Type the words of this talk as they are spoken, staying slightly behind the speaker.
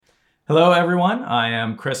Hello, everyone. I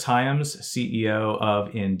am Chris Hyams, CEO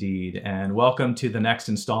of Indeed, and welcome to the next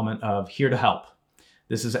installment of Here to Help.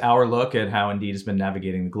 This is our look at how Indeed has been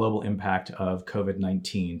navigating the global impact of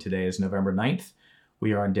COVID-19. Today is November 9th.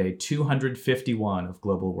 We are on day 251 of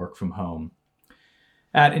global work from home.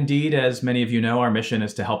 At Indeed, as many of you know, our mission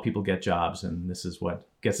is to help people get jobs, and this is what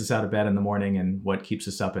gets us out of bed in the morning and what keeps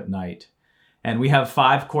us up at night. And we have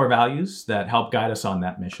 5 core values that help guide us on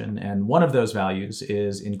that mission. And one of those values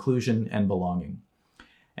is inclusion and belonging.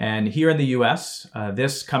 And here in the US,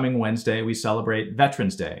 this coming Wednesday, we celebrate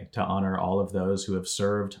Veterans Day to honor all of those who have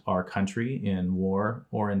served our country in war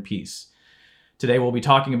or in peace. Today, we'll be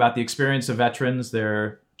talking about the experience of veterans,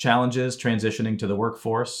 their challenges transitioning to the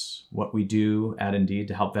workforce, what we do at Indeed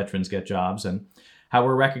to help veterans get jobs, and how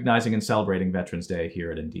we're recognizing and celebrating Veterans Day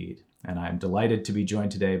here at Indeed. And I'm delighted to be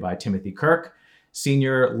joined today by Timothy Kirk,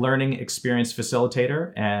 Senior Learning Experience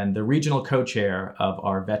Facilitator and the Regional Co-Chair of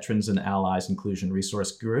our Veterans and Allies Inclusion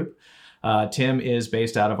Resource Group. Tim is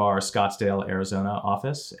based out of our Scottsdale, Arizona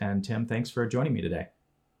office. And Tim, thanks for joining me today.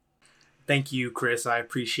 Thank you, Chris. I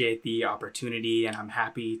appreciate the opportunity, and I'm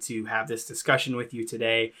happy to have this discussion with you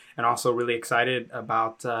today, and also really excited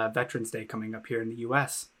about Veterans Day coming up here in the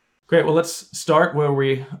U.S. Great. Well, let's start where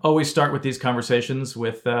we always start with these conversations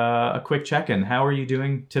with a quick check-in. How are you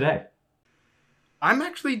doing today? I'm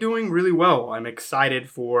actually doing really well. I'm excited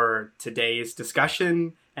for today's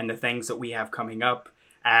discussion and the things that we have coming up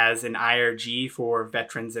as an IRG for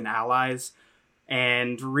Veterans and Allies.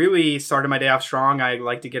 And really started my day off strong. I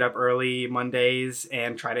like to get up early Mondays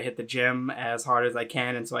and try to hit the gym as hard as I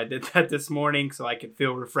can. And so I did that this morning so I could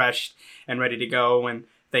feel refreshed and ready to go when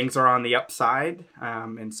things are on the upside.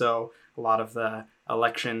 And so a lot of the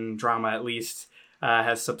election drama, at least,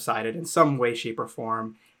 has subsided in some way, shape, or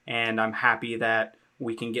form. And I'm happy that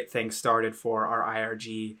we can get things started for our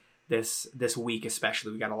IRG this week,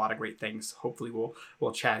 especially. We got a lot of great things. Hopefully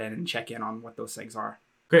we'll chat in and check in on what those things are.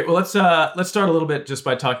 Great. Well, let's start a little bit just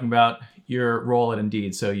by talking about your role at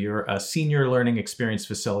Indeed. So you're a Senior Learning Experience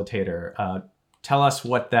Facilitator. Tell us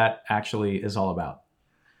what that actually is all about.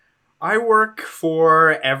 I work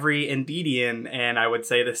for every Indeedian, and I would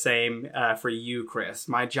say the same for you, Chris.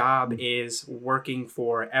 My job is working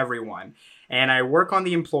for everyone, and I work on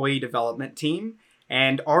the employee development team,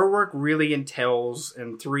 and our work really entails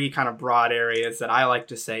in 3 kind of broad areas that I like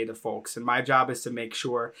to say to folks, and my job is to make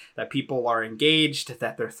sure that people are engaged,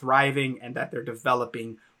 that they're thriving, and that they're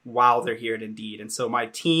developing while they're here at Indeed. And so my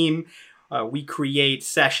team, we create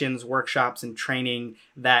sessions, workshops, and training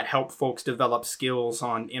that help folks develop skills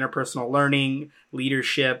on interpersonal learning,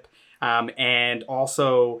 leadership, and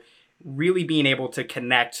also really being able to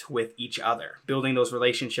connect with each other, building those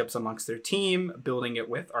relationships amongst their team, building it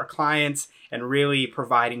with our clients, and really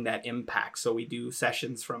providing that impact. So we do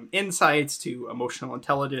sessions from insights to emotional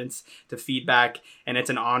intelligence to feedback, and it's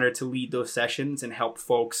an honor to lead those sessions and help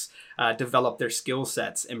folks develop their skill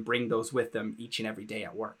sets and bring those with them each and every day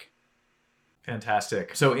at work.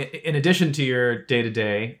 Fantastic. So in addition to your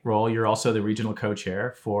day-to-day role, you're also the regional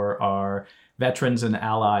co-chair for our Veterans and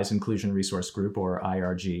Allies Inclusion Resource Group, or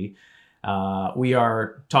IRG. We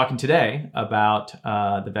are talking today about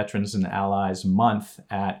the Veterans and Allies Month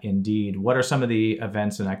at Indeed. What are some of the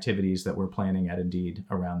events and activities that we're planning at Indeed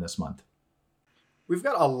around this month? We've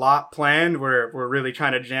got a lot planned. We're really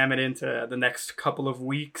trying to jam it into the next couple of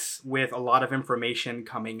weeks with a lot of information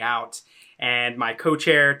coming out. And my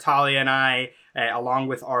co-chair, Talia, and I, along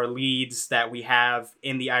with our leads that we have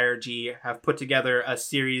in the IRG, have put together a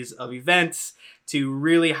series of events to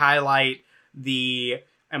really highlight the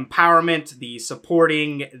empowerment, the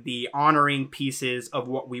supporting, the honoring pieces of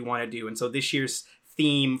what we want to do. And so this year's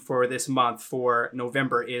theme for this month for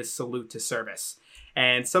November is Salute to Service.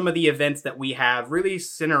 And some of the events that we have really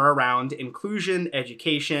center around inclusion,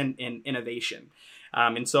 education, and innovation.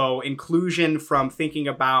 And so inclusion from thinking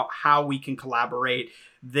about how we can collaborate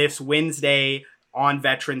this Wednesday on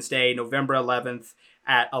Veterans Day, November 11th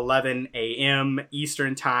at 11 a.m.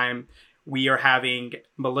 Eastern Time. We are having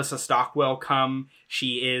Melissa Stockwell come.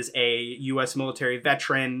 She is a U.S. military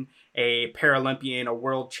veteran, a Paralympian, a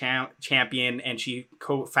world champion, and she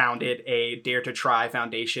co-founded a Dare to Try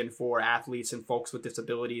Foundation for athletes and folks with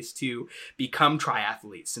disabilities to become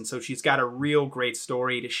triathletes. And so she's got a real great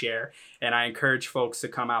story to share, and I encourage folks to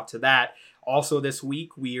come out to that. Also this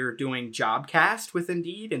week, we are doing Jobcast with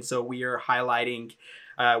Indeed, and so we are highlighting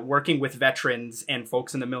working with veterans and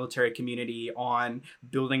folks in the military community on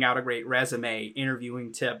building out a great resume,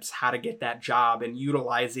 interviewing tips, how to get that job, and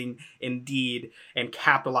utilizing Indeed and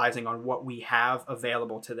capitalizing on what we have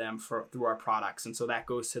available to them through our products. And so that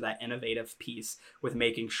goes to that innovative piece with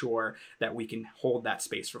making sure that we can hold that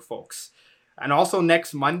space for folks. And also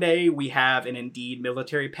next Monday, we have an Indeed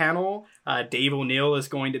military panel. Dave O'Neill is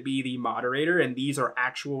going to be the moderator, and these are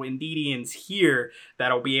actual Indeedians here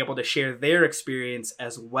that'll be able to share their experience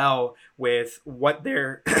as well with what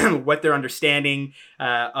their what their understanding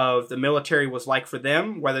of the military was like for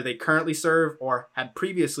them, whether they currently serve or had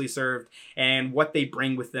previously served, and what they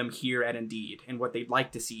bring with them here at Indeed, and what they'd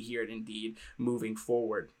like to see here at Indeed moving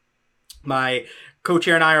forward. My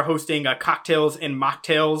co-chair and I are hosting cocktails and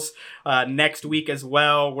mocktails next week as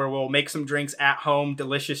well, where we'll make some drinks at home,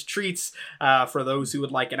 delicious treats for those who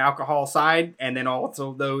would like an alcohol side, and then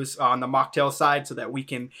also those on the mocktail side, so that we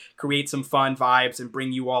can create some fun vibes and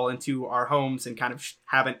bring you all into our homes and kind of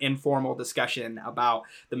have an informal discussion about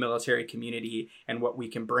the military community and what we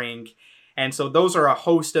can bring. And so those are a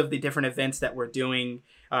host of the different events that we're doing.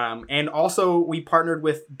 And also we partnered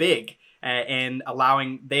with Big. And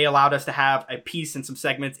they allowed us to have a piece and some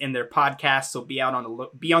segments in their podcast. So be on the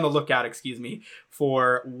lookout,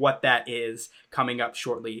 for what that is coming up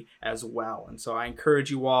shortly as well. And so I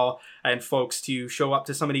encourage you all and folks to show up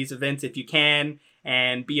to some of these events if you can,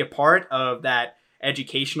 and be a part of that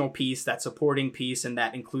educational piece, that supporting piece, and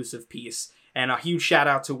that inclusive piece. And a huge shout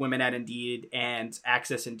out to Women at Indeed and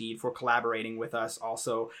Access Indeed for collaborating with us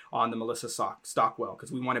also on the Melissa Stockwell,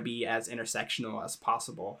 because we want to be as intersectional as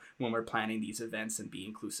possible when we're planning these events and be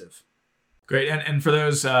inclusive. Great. And for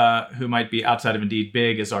those who might be outside of Indeed,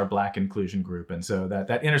 Big is our Black inclusion group. And so that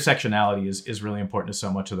intersectionality is really important to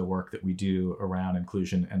so much of the work that we do around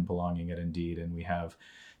inclusion and belonging at Indeed. And we have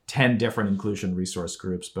 10 different inclusion resource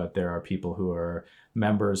groups, but there are people who are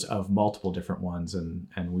members of multiple different ones.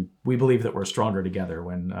 And we believe that we're stronger together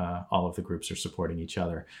when all of the groups are supporting each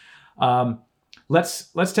other.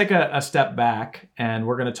 Let's take a step back, and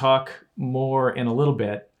we're going to talk more in a little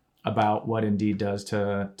bit about what Indeed does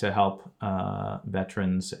to help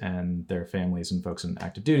veterans and their families and folks in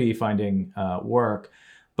active duty finding work.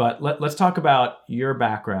 But let's talk about your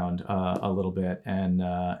background a little bit and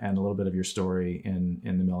a little bit of your story in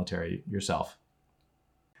the military yourself.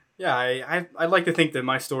 Yeah, I'd like to think that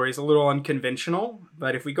my story is a little unconventional,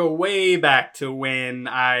 but if we go way back to when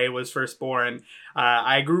I was first born,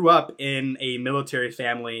 I grew up in a military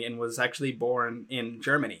family and was actually born in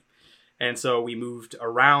Germany. And so we moved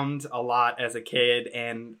around a lot as a kid,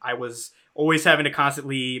 and I was always having to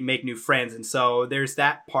constantly make new friends. And so there's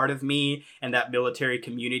that part of me and that military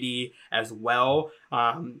community as well,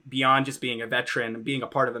 beyond just being a veteran, being a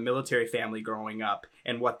part of a military family growing up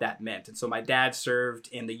and what that meant. And so my dad served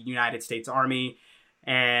in the United States Army.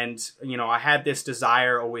 And, I had this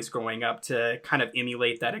desire always growing up to kind of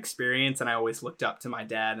emulate that experience. And I always looked up to my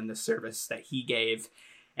dad and the service that he gave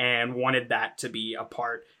and wanted that to be a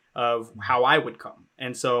part of how I would come.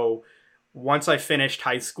 And so once I finished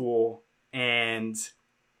high school and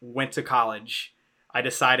went to college, I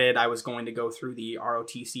decided I was going to go through the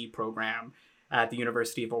ROTC program at the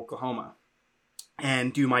University of Oklahoma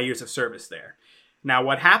and do my years of service there. Now,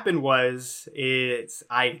 what happened was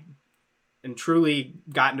I truly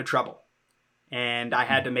got into trouble, and I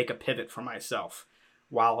had to make a pivot for myself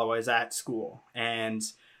while I was at school. And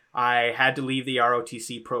I had to leave the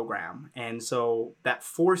ROTC program. And so that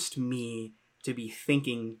forced me to be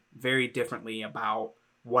thinking very differently about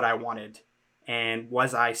what I wanted, and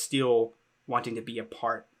was I still wanting to be a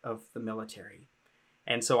part of the military.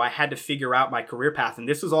 And so I had to figure out my career path, and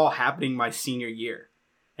this was all happening my senior year.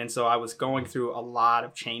 And so I was going through a lot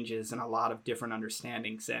of changes and a lot of different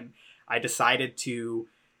understandings, and I decided to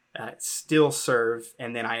still serve,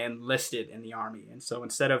 and then I enlisted in the Army. And so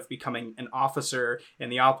instead of becoming an officer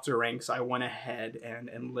in the officer ranks, I went ahead and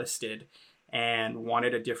enlisted and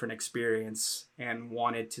wanted a different experience and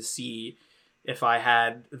wanted to see if I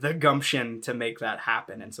had the gumption to make that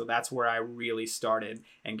happen. And so that's where I really started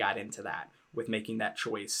and got into that, with making that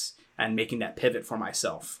choice and making that pivot for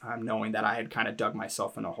myself, knowing that I had kind of dug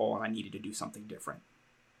myself in a hole and I needed to do something different.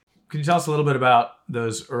 Can you tell us a little bit about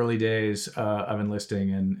those early days of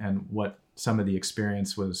enlisting and what some of the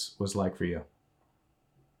experience was like for you?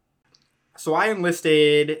 So I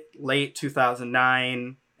enlisted late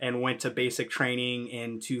 2009 and went to basic training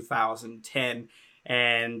in 2010.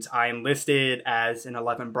 And I enlisted as an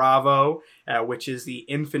 11 Bravo, which is the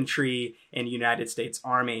infantry in the United States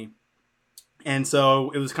Army. And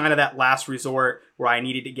so it was kind of that last resort where I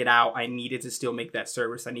needed to get out. I needed to still make that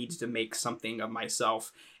service. I needed to make something of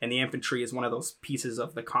myself. And the infantry is one of those pieces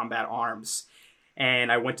of the combat arms.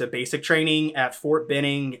 And I went to basic training at Fort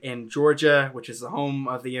Benning in Georgia, which is the home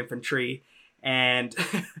of the infantry. And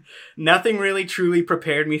nothing really truly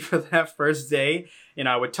prepared me for that first day.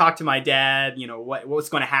 I would talk to my dad, what was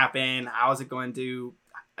going to happen? How is it going to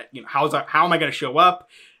how am I going to show up?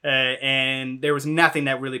 And there was nothing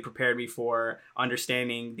that really prepared me for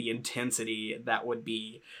understanding the intensity that would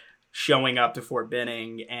be showing up to Fort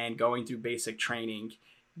Benning and going through basic training,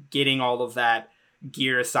 getting all of that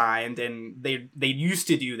gear assigned. And they used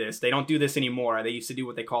to do this. They don't do this anymore. They used to do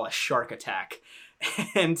what they call a shark attack.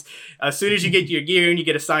 And as soon as you get your gear and you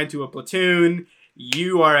get assigned to a platoon,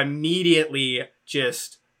 you are immediately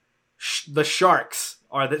just the sharks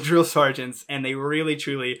are the drill sergeants, and they really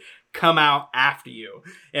truly come out after you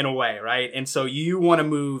in a way, right? And so you want to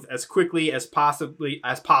move as quickly as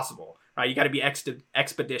possible, right? You got to be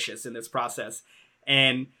expeditious in this process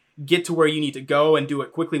and get to where you need to go and do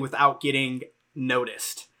it quickly without getting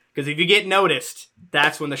noticed. Because if you get noticed,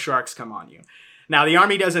 that's when the sharks come on you. Now, the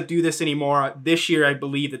Army doesn't do this anymore. This year, I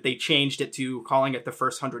believe that they changed it to calling it the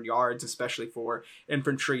first 100 yards, especially for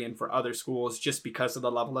infantry and for other schools, just because of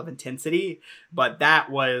the level of intensity. But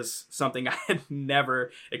that was something I had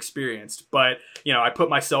never experienced. But, I put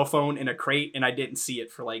my cell phone in a crate and I didn't see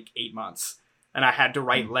it for like 8 months. And I had to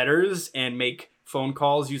write letters and make phone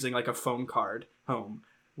calls using like a phone card home,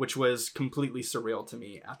 which was completely surreal to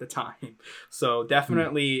me at the time. So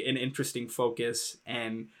definitely an interesting focus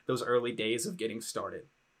and those early days of getting started.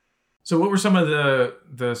 So what were some of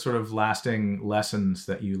the sort of lasting lessons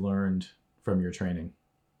that you learned from your training?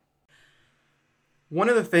 One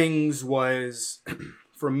of the things was,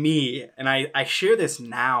 for me, and I share this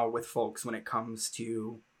now with folks when it comes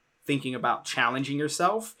to thinking about challenging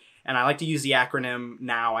yourself, and I like to use the acronym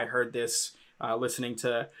now. I heard this listening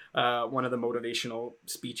to one of the motivational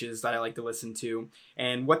speeches that I like to listen to.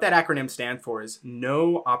 And what that acronym stands for is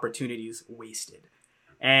no opportunities wasted.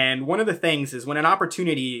 And one of the things is when an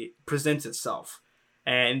opportunity presents itself,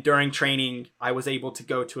 and during training, I was able to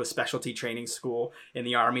go to a specialty training school in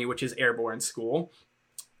the Army, which is Airborne School.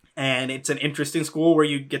 And it's an interesting school where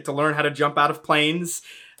you get to learn how to jump out of planes.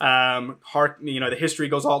 The history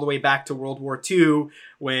goes all the way back to World War II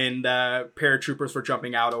when the paratroopers were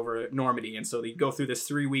jumping out over Normandy. And so they go through this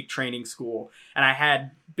 3-week training school. And I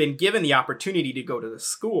had been given the opportunity to go to the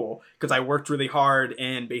school because I worked really hard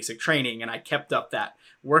in basic training and I kept up that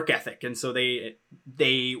work ethic. And so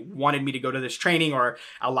they wanted me to go to this training or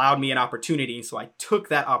allowed me an opportunity. So I took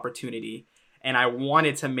that opportunity and I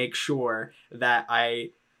wanted to make sure that I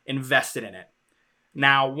invested in it.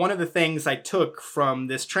 Now, one of the things I took from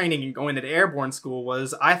this training and going to the Airborne School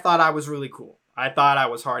was I thought I was really cool. I thought I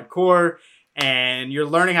was hardcore and you're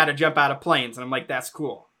learning how to jump out of planes. And I'm like, that's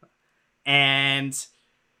cool. And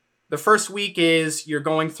the first week is you're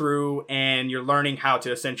going through and you're learning how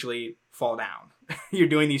to essentially fall down. You're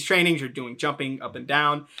doing these trainings, you're doing jumping up and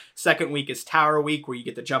down. Second week is tower week where you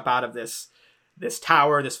get to jump out of this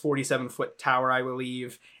tower, this 47-foot tower, I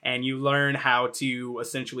believe, and you learn how to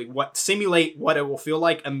essentially simulate what it will feel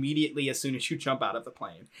like immediately as soon as you jump out of the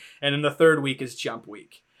plane. And then the third week is jump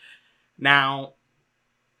week. Now,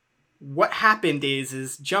 what happened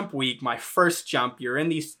is jump week, my first jump, you're in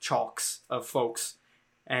these chalks of folks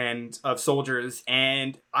and of soldiers,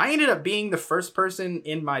 and I ended up being the first person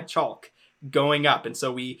in my chalk going up. And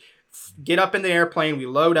so we get up in the airplane, we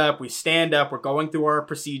load up, we stand up, we're going through our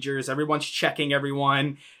procedures, everyone's checking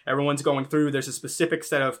everyone's going through, there's a specific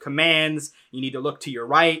set of commands, you need to look to your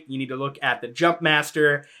right, you need to look at the jump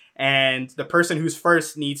master, and the person who's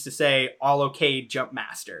first needs to say, all okay, jump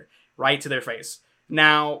master, right to their face.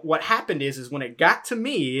 Now, what happened is when it got to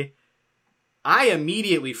me, I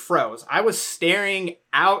immediately froze. I was staring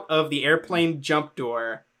out of the airplane jump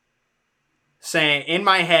door, saying in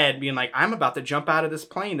my head, being like, I'm about to jump out of this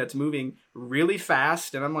plane that's moving really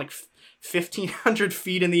fast, and I'm like 1,500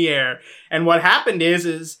 feet in the air. And what happened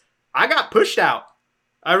is I got pushed out.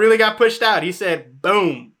 I really got pushed out. He said,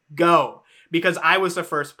 boom, go. Because I was the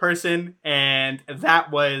first person, and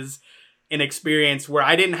that was an experience where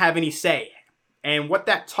I didn't have any say. And what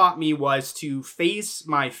that taught me was to face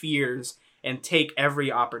my fears and take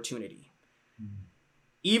every opportunity.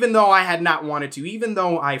 Even though I had not wanted to, even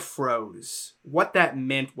though I froze, what that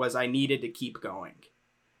meant was I needed to keep going.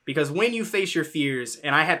 Because when you face your fears,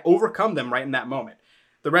 and I had overcome them right in that moment,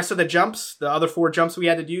 the rest of the jumps, the other 4 jumps we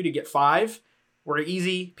had to do to get 5, were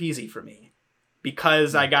easy peasy for me.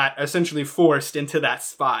 Because I got essentially forced into that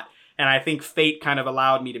spot. And I think fate kind of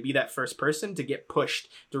allowed me to be that first person to get pushed,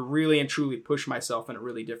 to really and truly push myself in a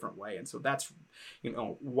really different way. And so that's,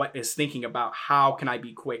 what is thinking about how can I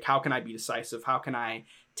be quick? How can I be decisive? How can I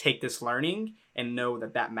take this learning and know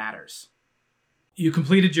that that matters? You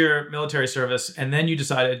completed your military service and then you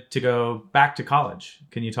decided to go back to college.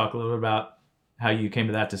 Can you talk a little bit about how you came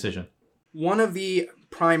to that decision? One of the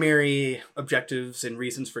primary objectives and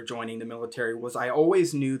reasons for joining the military was I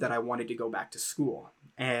always knew that I wanted to go back to school.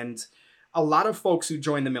 And a lot of folks who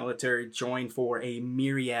join the military join for a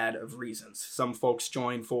myriad of reasons. Some folks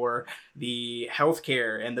join for the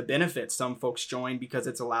healthcare and the benefits. Some folks join because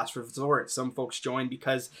it's a last resort. Some folks join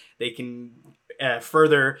because they can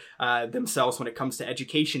further themselves when it comes to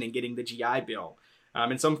education and getting the GI Bill.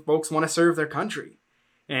 And some folks want to serve their country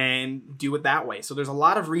and do it that way. So there's a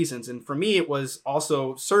lot of reasons. And for me, it was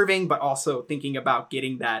also serving, but also thinking about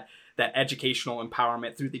getting that educational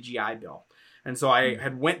empowerment through the GI Bill. And so I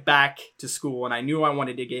had went back to school, and I knew I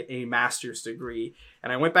wanted to get a master's degree.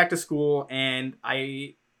 And I went back to school, and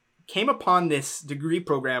I came upon this degree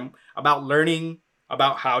program about learning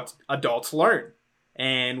about how adults learn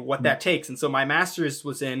and what that takes. And so my master's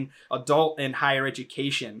was in adult and higher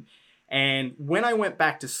education. And when I went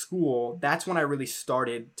back to school, that's when I really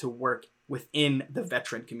started to work within the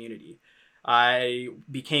veteran community. I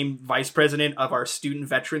became vice president of our student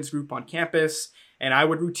veterans group on campus, and I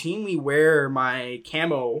would routinely wear my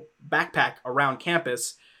camo backpack around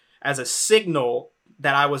campus as a signal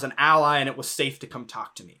that I was an ally and it was safe to come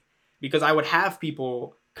talk to me. Because I would have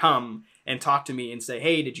people come and talk to me and say,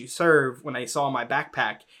 hey, did you serve? When I saw my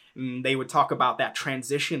backpack, and they would talk about that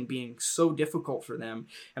transition being so difficult for them.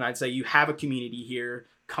 And I'd say, you have a community here.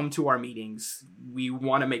 Come to our meetings. We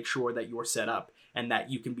want to make sure that you're set up and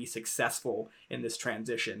that you can be successful in this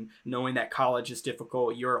transition, knowing that college is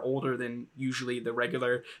difficult. You're older than usually the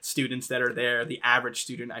regular students that are there, the average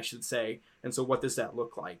student, I should say. And so what does that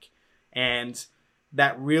look like? And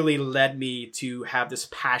that really led me to have this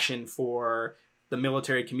passion for the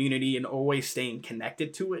military community and always staying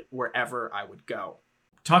connected to it wherever I would go.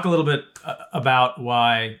 Talk a little bit about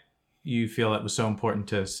why you feel it was so important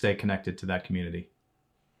to stay connected to that community.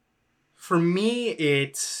 For me,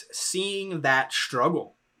 it's seeing that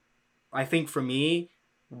struggle. I think for me,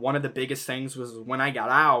 one of the biggest things was when I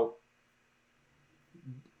got out,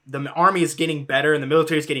 the Army is getting better and the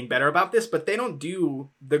military is getting better about this, but they don't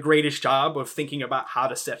do the greatest job of thinking about how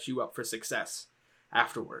to set you up for success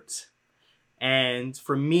afterwards. And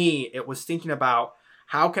for me, it was thinking about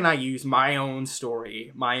how can I use my own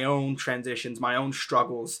story, my own transitions, my own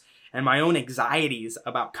struggles, and my own anxieties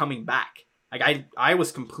about coming back. Like I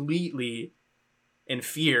was completely in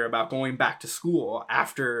fear about going back to school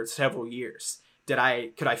after several years. Could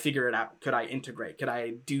I figure it out? Could I integrate? Could I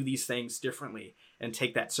do these things differently and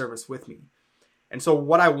take that service with me? And so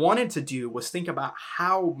what I wanted to do was think about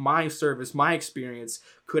how my service, my experience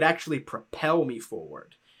could actually propel me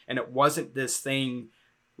forward. And it wasn't this thing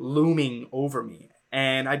looming over me.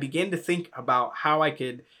 And I began to think about how I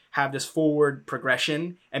could have this forward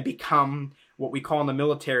progression and become what we call in the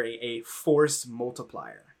military a force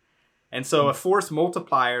multiplier. And so a force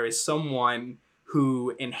multiplier is someone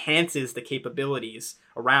who enhances the capabilities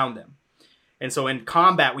around them. And so in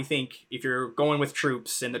combat, we think if you're going with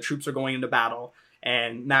troops and the troops are going into battle,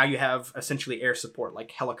 and now you have essentially air support,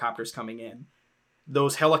 like helicopters coming in.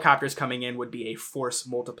 Those helicopters coming in would be a force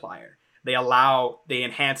multiplier. They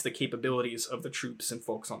enhance the capabilities of the troops and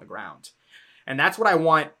folks on the ground. And that's what I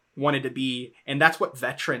wanted to be, and that's what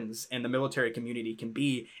veterans and the military community can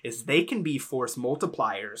be, is they can be force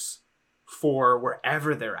multipliers for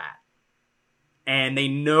wherever they're at. And they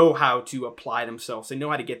know how to apply themselves. They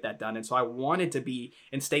know how to get that done. And so I wanted to be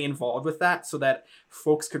and stay involved with that so that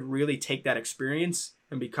folks could really take that experience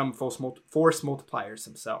and become force multipliers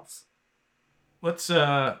themselves. Let's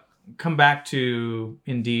come back to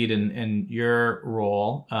Indeed and your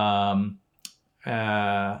role.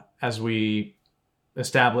 As we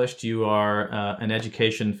established, you are an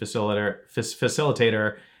education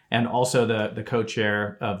facilitator and also the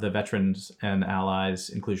co-chair of the Veterans and Allies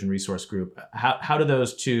Inclusion Resource Group. How do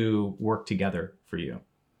those two work together for you?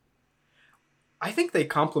 I think they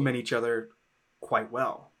complement each other quite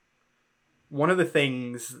well. One of the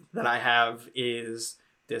things that I have is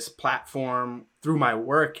this platform through my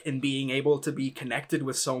work and being able to be connected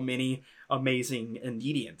with so many amazing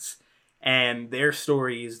Indeedians. And their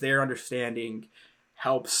stories, their understanding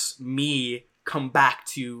helps me come back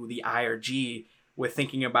to the IRG with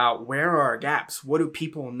thinking about where are our gaps? What do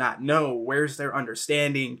people not know? Where's their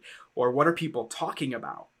understanding? Or what are people talking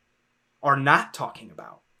about or not talking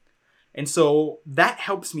about? And so that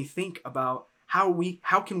helps me think about how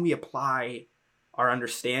can we apply our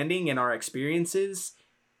understanding and our experiences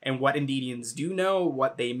and what Indeedians do know,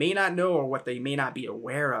 what they may not know, or what they may not be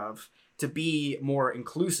aware of to be more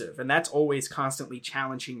inclusive. And that's always constantly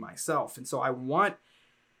challenging myself. And so I want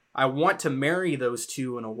to marry those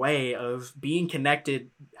two in a way of being connected,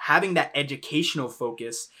 having that educational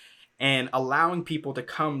focus, and allowing people to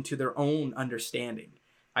come to their own understanding.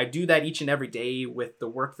 I do that each and every day with the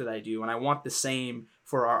work that I do, and I want the same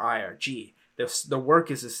for our IRG, The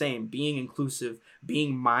work is the same, being inclusive,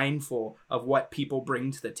 being mindful of what people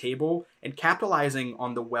bring to the table, and capitalizing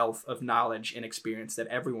on the wealth of knowledge and experience that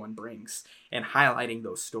everyone brings and highlighting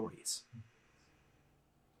those stories.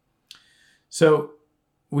 So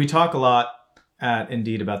we talk a lot at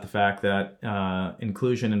Indeed about the fact that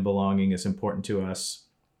inclusion and belonging is important to us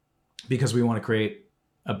because we want to create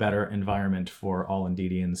a better environment for all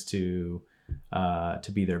Indeedians to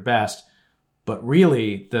be their best. But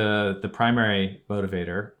really, the primary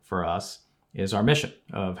motivator for us is our mission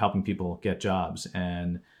of helping people get jobs.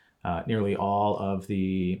 And nearly all of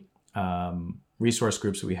the resource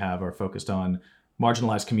groups that we have are focused on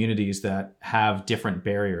marginalized communities that have different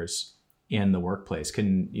barriers in the workplace.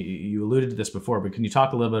 You alluded to this before, but can you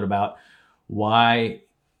talk a little bit about why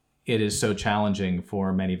it is so challenging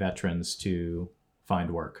for many veterans to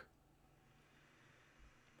find work?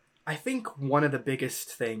 I think one of the biggest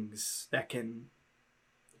things that can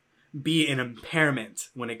be an impairment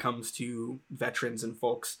when it comes to veterans and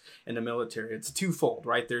folks in the military, it's twofold,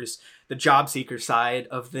 right? There's the job seeker side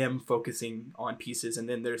of them focusing on pieces, and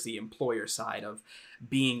then there's the employer side of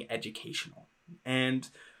being educational. And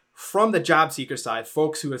from the job seeker side,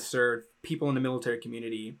 folks who have served, people in the military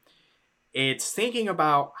community, it's thinking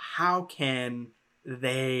about how can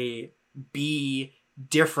they be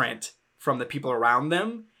different from the people around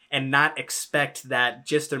them and not expect that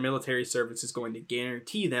just their military service is going to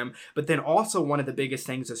guarantee them. But then also one of the biggest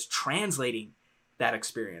things is translating that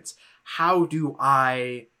experience. How do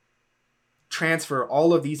I transfer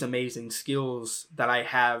all of these amazing skills that I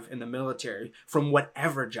have in the military from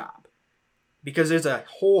whatever job? Because there's a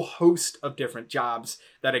whole host of different jobs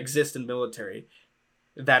that exist in military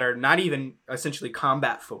that are not even essentially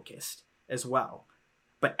combat focused as well.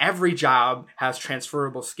 But every job has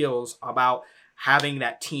transferable skills about having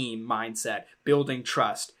that team mindset, building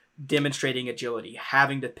trust, demonstrating agility,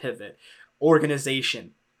 having to pivot,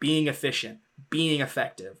 organization, being efficient, being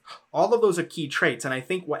effective. All of those are key traits. And I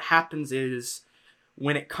think what happens is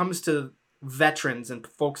when it comes to veterans and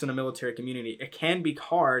folks in the military community, it can be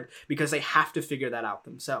hard because they have to figure that out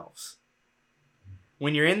themselves.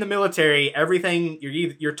 When you're in the military, everything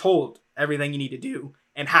you're told everything you need to do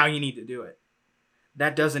and how you need to do it.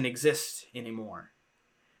 That doesn't exist anymore.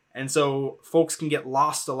 And so folks can get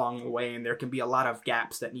lost along the way, and there can be a lot of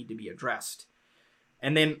gaps that need to be addressed.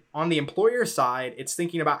 And then on the employer side, it's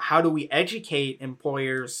thinking about how do we educate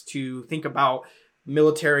employers to think about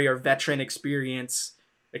military or veteran experiences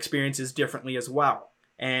differently as well.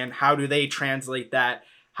 And how do they translate that?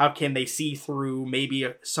 How can they see through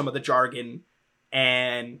maybe some of the jargon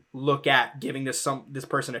and look at giving this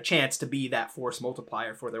person a chance to be that force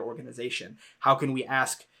multiplier for their organization? How can we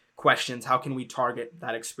ask questions? How can we target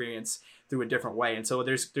that experience through a different way? And so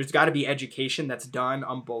there's got to be education that's done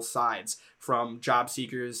on both sides, from job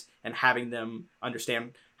seekers and having them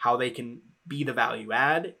understand how they can be the value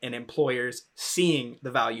add, and employers seeing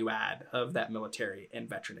the value add of that military and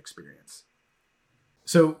veteran experience.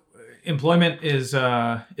 So employment is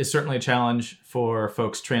certainly a challenge for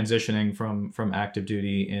folks transitioning from active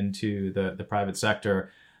duty into the private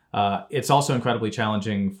sector. It's also incredibly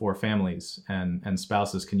challenging for families and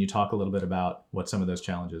spouses. Can you talk a little bit about what some of those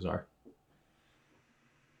challenges are?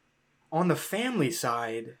 On the family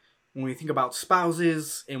side, when we think about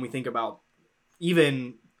spouses and we think about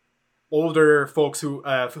even older folks who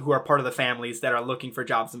are part of the families that are looking for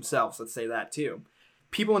jobs themselves, let's say that too.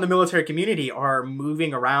 People in the military community are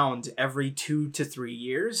moving around every 2 to 3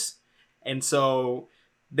 years. And so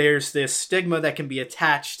there's this stigma that can be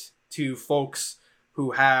attached to folks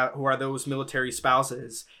who are those military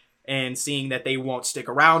spouses, and seeing that they won't stick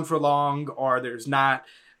around for long, or there's not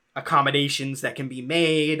accommodations that can be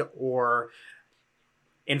made, or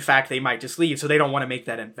in fact, they might just leave. So they don't want to make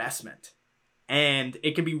that investment. And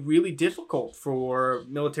it can be really difficult for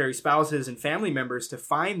military spouses and family members to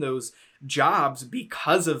find those jobs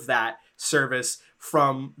because of that service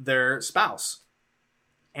from their spouse.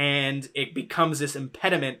 And it becomes this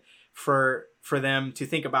impediment for them to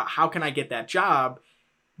think about, how can I get that job?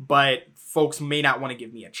 But folks may not want to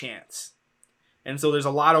give me a chance. And so there's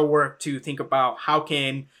a lot of work to think about, how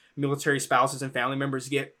can military spouses and family members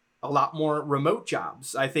get a lot more remote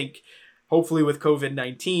jobs? I think hopefully with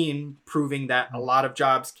COVID-19 proving that a lot of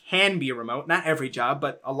jobs can be remote, not every job,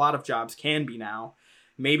 but a lot of jobs can be now.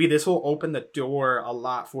 Maybe this will open the door a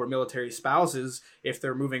lot for military spouses if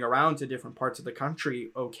they're moving around to different parts of the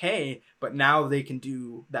country. Okay, but now they can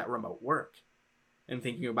do that remote work, and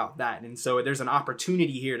thinking about that. And so there's an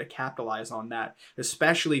opportunity here to capitalize on that,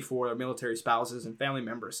 especially for military spouses and family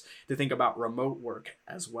members, to think about remote work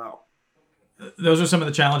as well. those are some of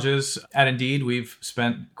the challenges at Indeed. We've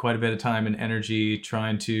spent quite a bit of time and energy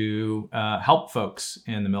trying to help folks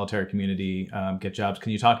in the military community get jobs.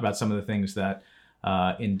 Can you talk about some of the things that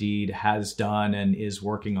Indeed has done and is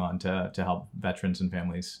working on to help veterans and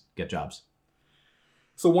families get jobs?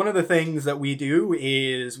 So one of the things that we do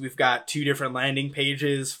is we've got 2 different landing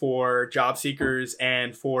pages for job seekers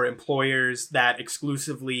and for employers that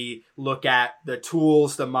exclusively look at the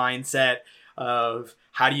tools, the mindset of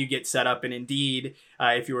how do you get set up in Indeed.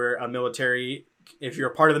 If you're a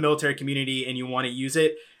part of the military community and you want to use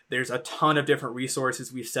it, there's a ton of different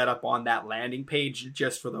resources we've set up on that landing page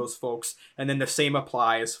just for those folks. And then the same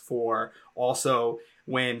applies for also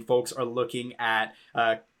when folks are looking at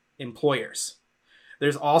employers.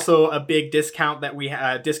 There's also a big discount that we're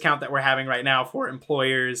having right now for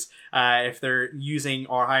employers if they're using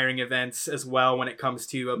our hiring events as well when it comes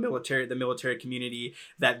to the military community,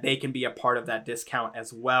 that they can be a part of that discount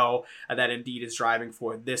as well, that Indeed is driving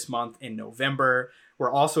for this month in November. We're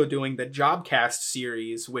also doing the Jobcast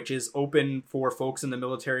series, which is open for folks in the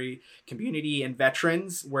military community and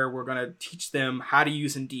veterans, where we're going to teach them how to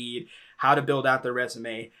use Indeed, how to build out their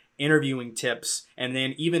resume, interviewing tips, and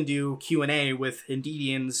then even do Q&A with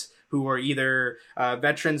Indeedians who are either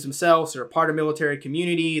veterans themselves or a part of military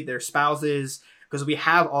community, their spouses, because we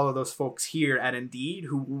have all of those folks here at Indeed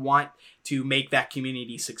who want to make that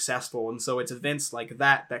community successful. And so it's events like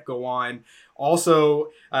that go on.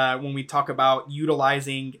 Also, when we talk about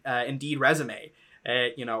utilizing Indeed resume,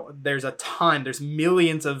 there's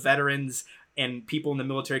millions of veterans and people in the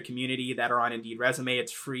military community that are on Indeed resume.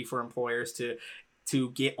 It's free for employers to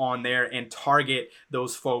get on there and target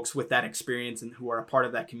those folks with that experience and who are a part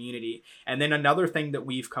of that community. And then another thing that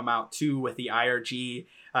we've come out to with the IRG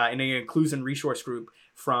and the Inclusion Resource Group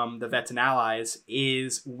from the Vets and Allies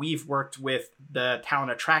is we've worked with the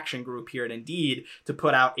Talent Attraction Group here at Indeed to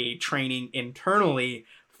put out a training internally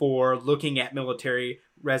for looking at military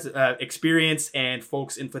experience and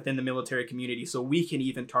folks within the military community, so we can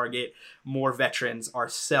even target more veterans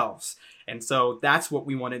ourselves. And so that's what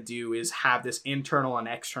we want to do, is have this internal and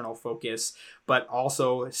external focus, but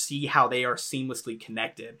also see how they are seamlessly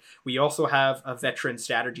connected. We also have a veteran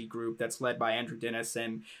strategy group that's led by Andrew Dennis,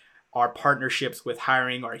 and our partnerships with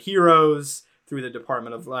Hiring Our Heroes through the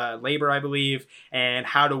Department of Labor, I believe, and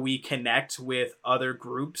how do we connect with other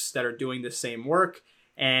groups that are doing the same work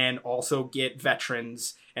and also get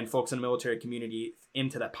veterans and folks in the military community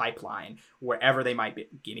into the pipeline wherever they might be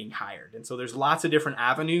getting hired. And so there's lots of different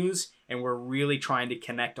avenues, and we're really trying to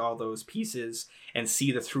connect all those pieces and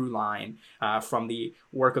see the through line from the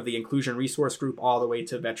work of the Inclusion Resource Group all the way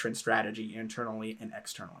to veteran strategy internally and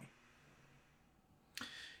externally.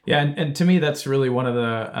 Yeah, and to me, that's really one of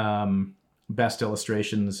the best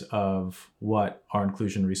illustrations of what our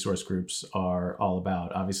inclusion resource groups are all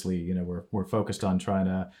about. Obviously, we're focused on trying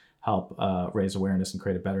to help raise awareness and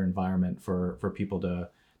create a better environment for people to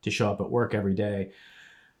show up at work every day.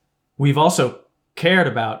 We've also cared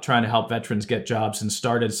about trying to help veterans get jobs and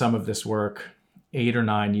started some of this work 8 or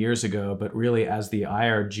 9 years ago, but really as the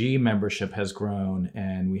IRG membership has grown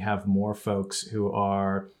and we have more folks who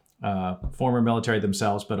are former military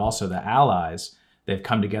themselves, but also the allies, they've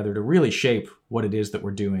come together to really shape what it is that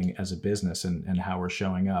we're doing as a business and how we're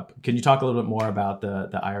showing up. Can you talk a little bit more about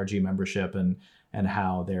the IRG membership and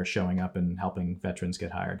how they're showing up and helping veterans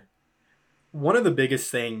get hired? One of the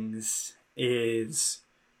biggest things is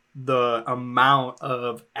the amount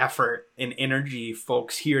of effort and energy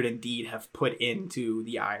folks here at Indeed have put into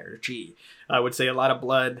the IRG. I would say a lot of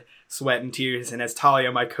blood, sweat, and tears. And as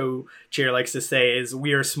Talia, my co-chair, likes to say, is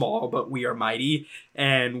we are small, but we are mighty.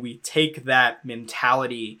 And we take that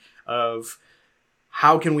mentality of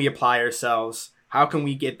how can we apply ourselves? How can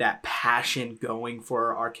we get that passion going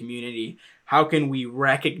for our community? How can we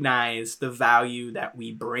recognize the value that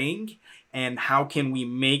we bring? And how can we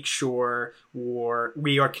make sure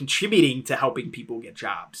we are contributing to helping people get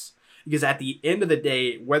jobs? Because at the end of the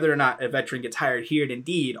day, whether or not a veteran gets hired here at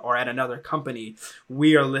Indeed or at another company,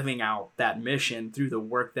 we are living out that mission through the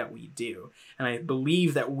work that we do. And I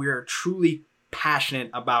believe that we're truly passionate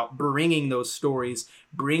about bringing those stories,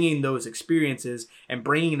 bringing those experiences, and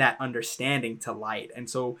bringing that understanding to light. And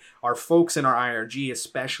so our folks in our IRG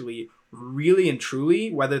especially really and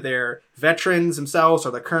truly, whether they're veterans themselves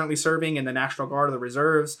or they're currently serving in the National Guard or the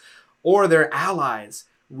Reserves, or they're allies,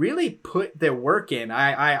 really put their work in.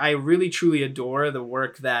 I really truly adore the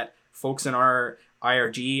work that folks in our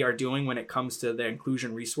IRG are doing when it comes to the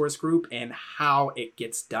Inclusion Resource Group and how it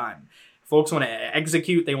gets done. Folks want to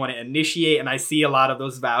execute, they want to initiate, and I see a lot of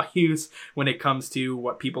those values when it comes to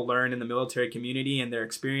what people learn in the military community and their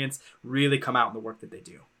experience really come out in the work that they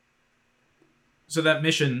do. So that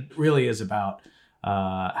mission really is about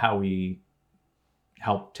how we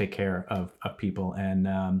help take care of people.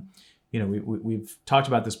 And, we've talked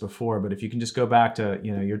about this before, but if you can just go back to,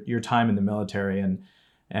 your time in the military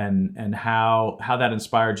and how that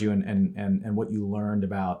inspired you and what you learned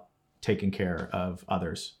about taking care of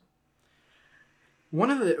others. One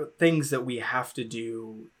of the things that we have to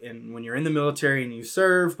do when you're in the military and you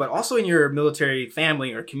serve, but also in your military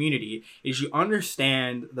family or community, is you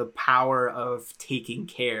understand the power of taking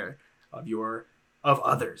care of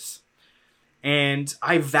others. And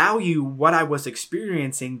I value what I was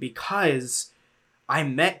experiencing because I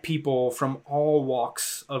met people from all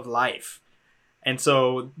walks of life. And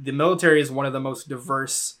so the military is one of the most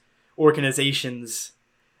diverse organizations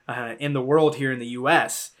in the world here in the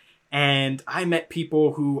US. And I met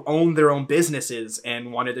people who owned their own businesses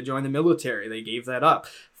and wanted to join the military. They gave that up.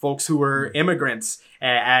 Folks who were immigrants,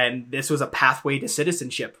 and this was a pathway to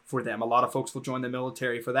citizenship for them. A lot of folks will join the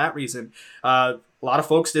military for that reason. A lot of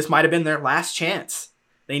folks, this might have been their last chance.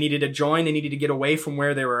 They needed to join. They needed to get away from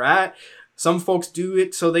where they were at. Some folks do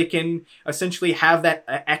it so they can essentially have that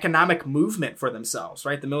economic movement for themselves,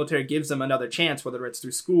 right? The military gives them another chance, whether it's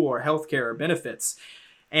through school or healthcare or benefits.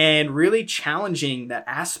 And really challenging that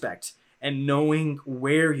aspect and knowing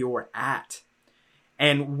where you're at.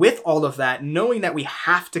 And with all of that, knowing that we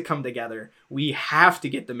have to come together, we have to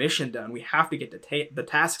get the mission done, we have to get the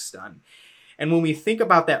tasks done. And when we think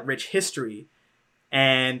about that rich history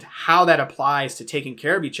and how that applies to taking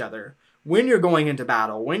care of each other, when you're going into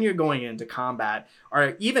battle, when you're going into combat,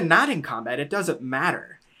 or even not in combat, it doesn't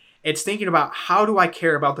matter. It's thinking about, how do I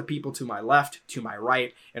care about the people to my left, to my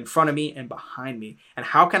right, in front of me, and behind me? And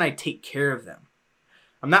how can I take care of them?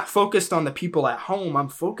 I'm not focused on the people at home. I'm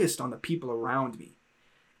focused on the people around me.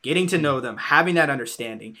 Getting to know them, having that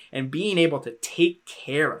understanding, and being able to take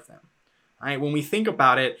care of them. Right? When we think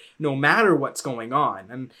about it, no matter what's going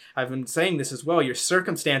on, and I've been saying this as well, your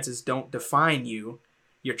circumstances don't define you.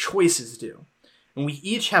 Your choices do. And we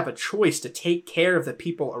each have a choice to take care of the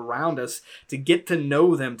people around us, to get to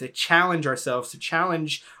know them, to challenge ourselves, to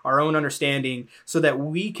challenge our own understanding so that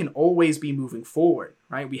we can always be moving forward,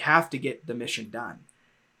 right? We have to get the mission done.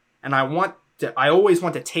 And I always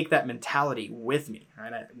want to take that mentality with me,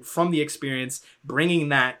 right? From the experience, bringing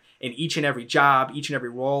that in each and every job, each and every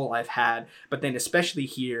role I've had, but then especially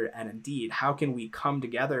here at Indeed, how can we come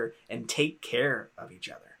together and take care of each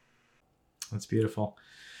other? That's beautiful.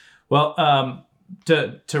 Well,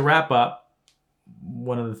 to wrap up,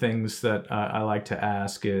 one of the things that I like to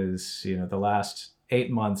ask is, the last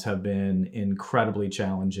 8 months have been incredibly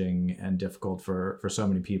challenging and difficult for so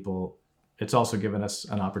many people. It's also given us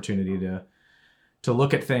an opportunity to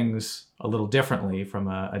look at things a little differently from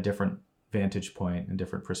a different vantage point and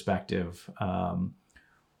different perspective.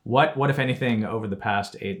 What, if anything, over the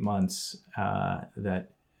past 8 months that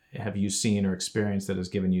have you seen or experienced that has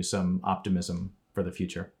given you some optimism for the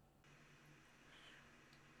future?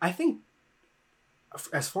 I think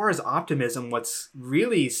as far as optimism, what's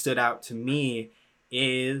really stood out to me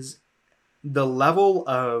is the level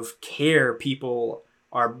of care people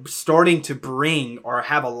are starting to bring or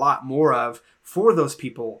have a lot more of for those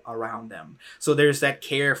people around them. So there's that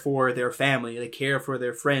care for their family, the care for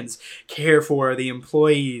their friends, care for the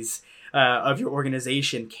employees of your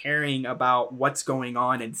organization, caring about what's going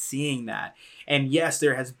on and seeing that. And yes,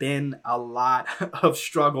 there has been a lot of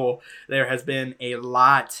struggle. There has been a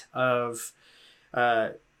lot of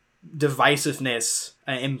divisiveness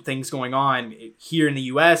and things going on here in the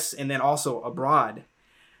US and then also abroad.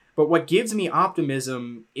 But what gives me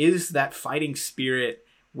optimism is that fighting spirit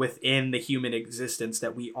within the human existence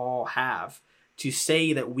that we all have, to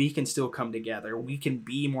say that we can still come together, we can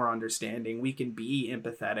be more understanding, we can be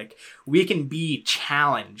empathetic, we can be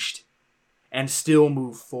challenged and still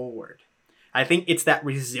move forward. I think it's that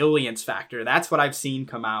resilience factor. That's what I've seen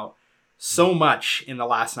come out so much in the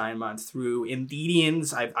last 9 months through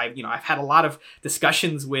Indeedians. I've had a lot of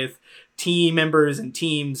discussions with team members and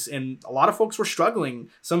teams, and a lot of folks were struggling.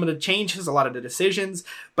 Some of the changes, a lot of the decisions,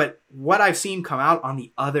 but what I've seen come out on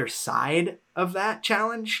the other side of that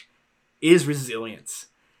challenge is resilience.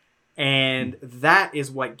 And that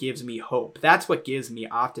is what gives me hope. That's what gives me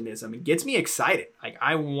optimism and gets me excited. Like,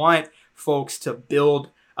 I want folks to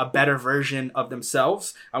build a better version of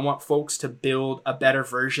themselves. I want folks to build a better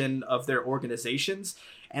version of their organizations.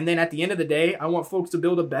 And then at the end of the day, I want folks to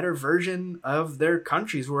build a better version of their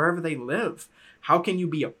countries, wherever they live. How can you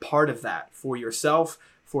be a part of that for yourself,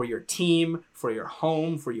 for your team, for your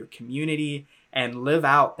home, for your community, and live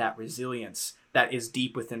out that resilience that is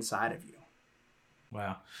deep within inside of you?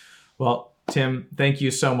 Wow. Well, Tim, thank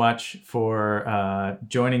you so much for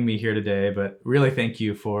joining me here today, but really thank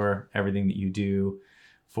you for everything that you do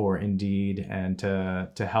for Indeed and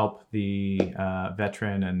to help the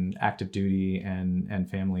veteran and active duty and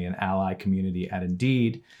family and ally community at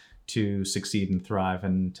Indeed to succeed and thrive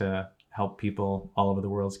and to help people all over the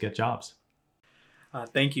world get jobs.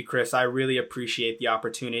 Thank you, Chris. I really appreciate the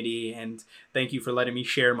opportunity, and thank you for letting me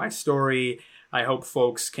share my story. I hope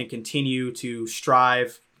folks can continue to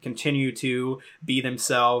strive, continue to be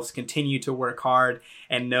themselves, continue to work hard,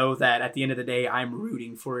 and know that at the end of the day, I'm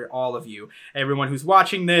rooting for all of you. Everyone who's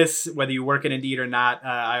watching this, whether you work at Indeed or not,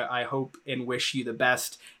 I hope and wish you the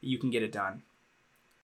best. You can get it done.